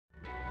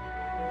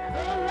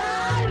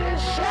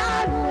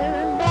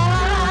shining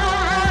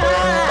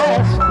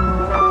bright.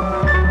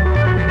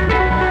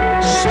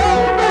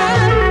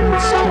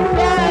 So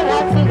bright, I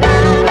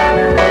forgot my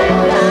life.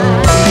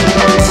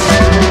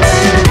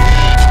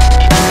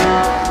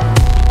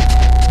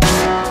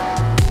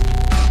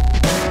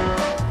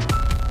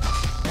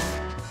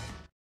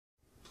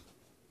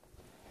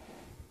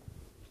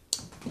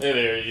 Hey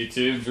there,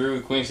 YouTube. Drew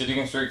with Queen City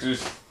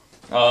Constrictors.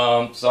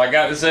 So I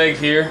got this egg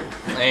here,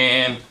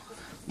 and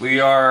we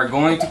are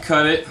going to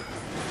cut it.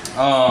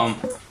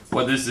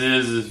 What this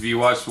is if you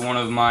watched one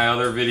of my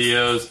other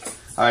videos,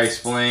 I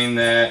explained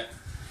that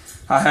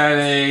I had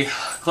a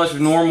clutch of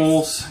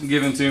normals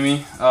given to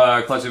me,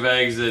 a clutch of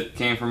eggs that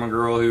came from a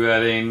girl who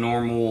had a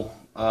normal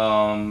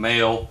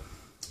male,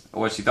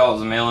 what she thought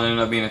was a male, and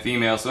ended up being a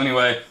female. So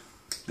anyway,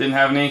 didn't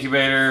have an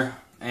incubator,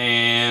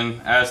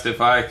 and asked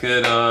if I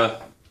could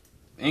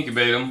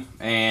incubate them,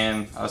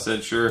 and I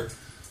said sure.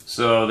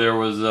 So there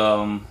was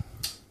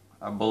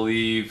I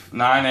believe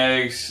 9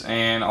 eggs,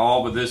 and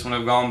all but this one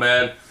have gone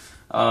bad.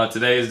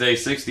 Today is day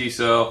 60,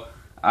 so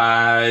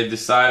I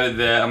decided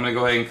that I'm gonna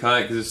go ahead and cut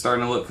it because it's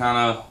starting to look kind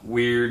of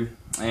weird,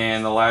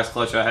 and the last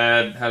clutch I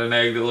had an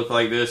egg that looked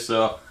like this,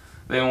 so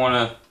I didn't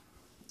want to,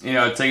 you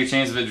know, take a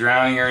chance of it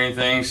drowning or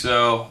anything.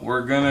 So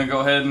we're gonna go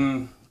ahead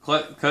and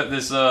cut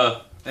this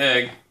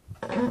egg.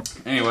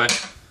 Anyway,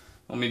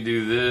 let me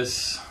do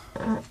this.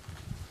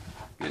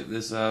 Get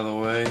this out of the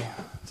way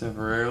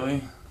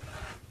temporarily.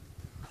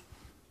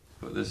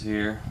 Put this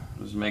here,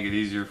 just make it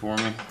easier for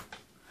me.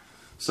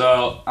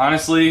 So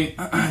honestly,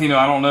 you know,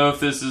 I don't know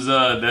if this is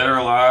dead or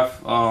alive.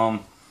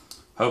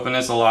 Hoping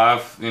it's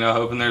alive, you know,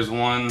 hoping there's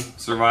one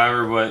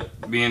survivor,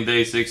 but being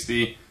day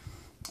 60,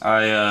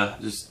 I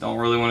just don't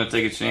really want to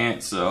take a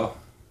chance. So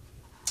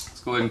let's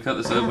go ahead and cut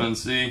this open and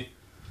see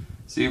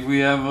if we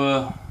have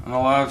an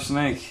alive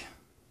snake.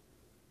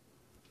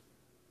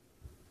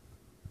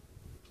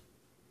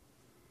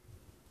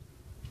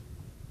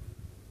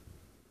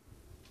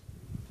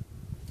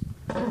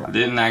 I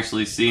didn't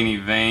actually see any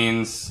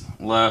veins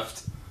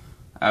left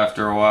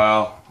after a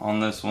while on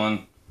this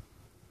one.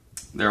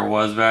 There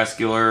was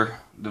vascular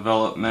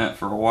development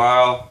for a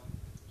while,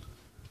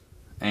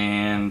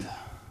 and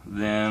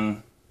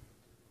then,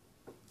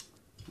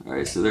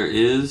 alright, so there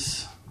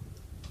is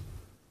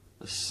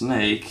a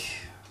snake.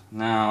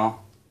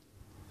 Now,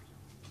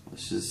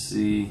 let's just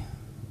see.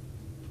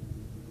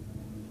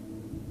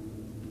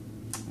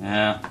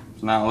 Yeah,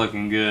 it's not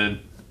looking good.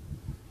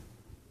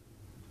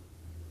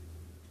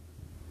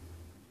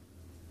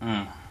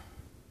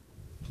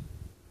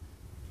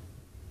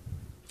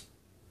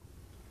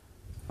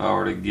 If I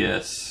were to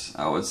guess,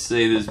 I would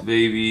say this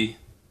baby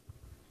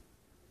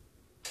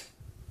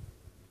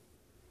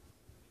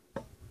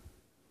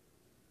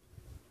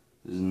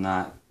is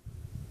not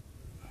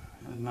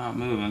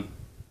moving.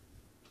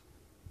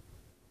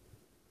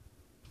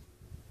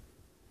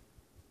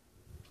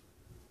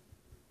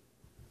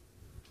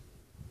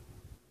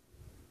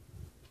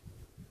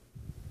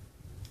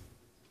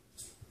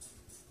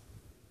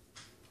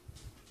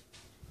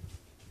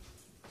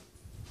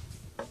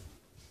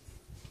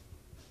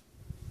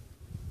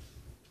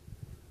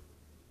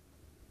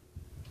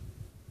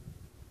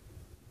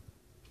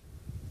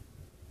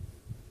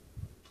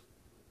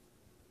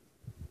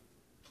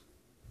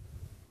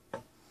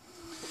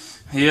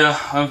 Yeah,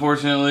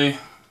 unfortunately,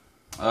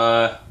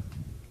 doesn't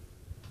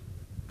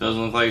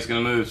look like it's gonna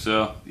move.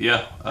 So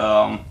yeah,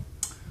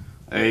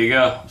 there you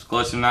go. It's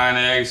clutching 9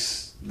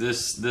 eggs.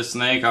 This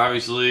snake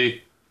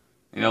obviously,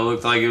 you know,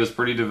 looked like it was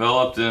pretty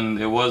developed,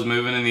 and it was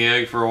moving in the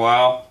egg for a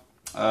while.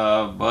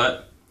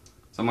 But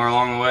somewhere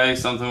along the way,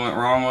 something went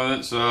wrong with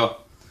it. So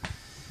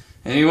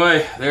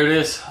anyway, there it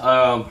is.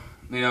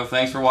 You know,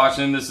 thanks for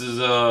watching. This is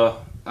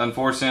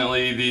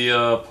unfortunately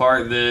the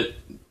part that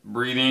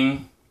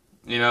breeding.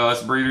 You know,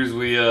 us breeders,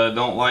 we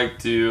don't like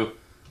to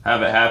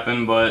have it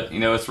happen, but, you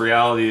know, it's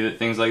reality that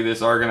things like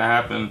this are going to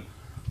happen.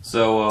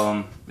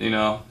 So, you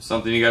know,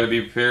 something you got to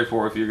be prepared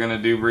for. If you're going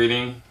to do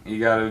breeding, you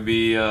got to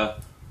be, you know,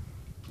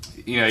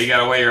 you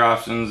got to weigh your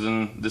options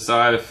and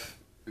decide if,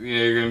 you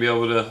know, you're going to be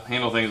able to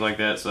handle things like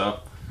that. So,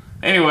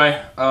 anyway,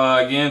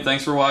 again,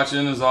 thanks for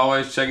watching. As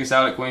always, check us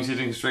out at Queen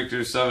City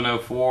Constrictors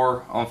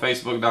 704 on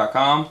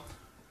Facebook.com,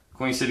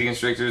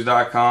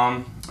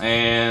 QueenCityConstrictors.com,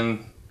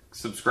 and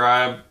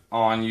subscribe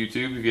on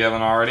YouTube if you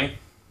haven't already.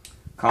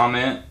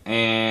 Comment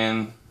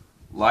and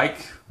like,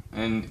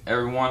 and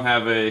everyone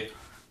have a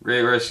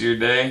great rest of your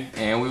day,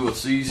 and we will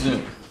see you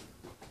soon.